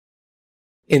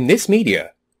In this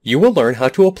media, you will learn how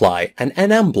to apply an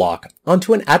NM block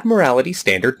onto an Admiralty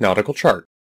standard nautical chart.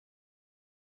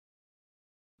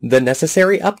 The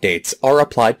necessary updates are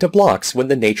applied to blocks when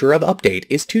the nature of update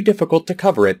is too difficult to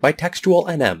cover it by textual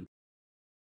NM.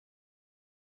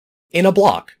 In a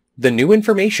block, the new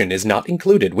information is not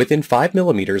included within 5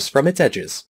 mm from its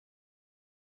edges.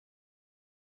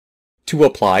 To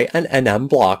apply an NM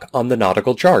block on the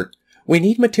nautical chart, we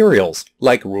need materials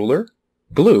like ruler,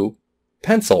 glue,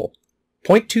 pencil,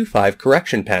 .25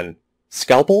 correction pen,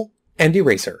 scalpel, and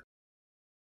eraser.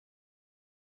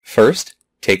 First,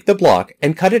 take the block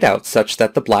and cut it out such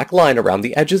that the black line around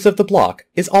the edges of the block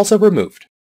is also removed.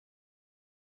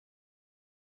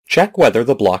 Check whether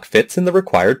the block fits in the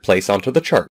required place onto the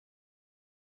chart.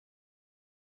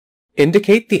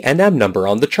 Indicate the NM number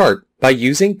on the chart by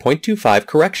using .25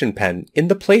 correction pen in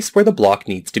the place where the block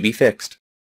needs to be fixed.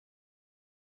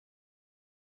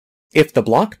 If the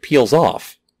block peels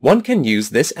off, one can use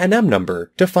this NM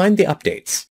number to find the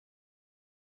updates.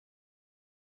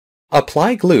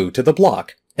 Apply glue to the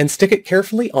block and stick it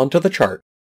carefully onto the chart.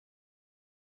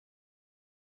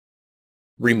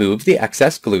 Remove the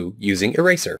excess glue using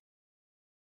eraser.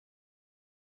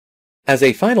 As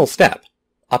a final step,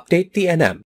 update the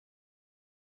NM.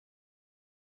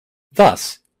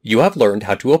 Thus, you have learned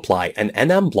how to apply an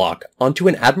NM block onto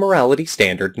an Admiralty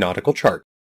standard nautical chart.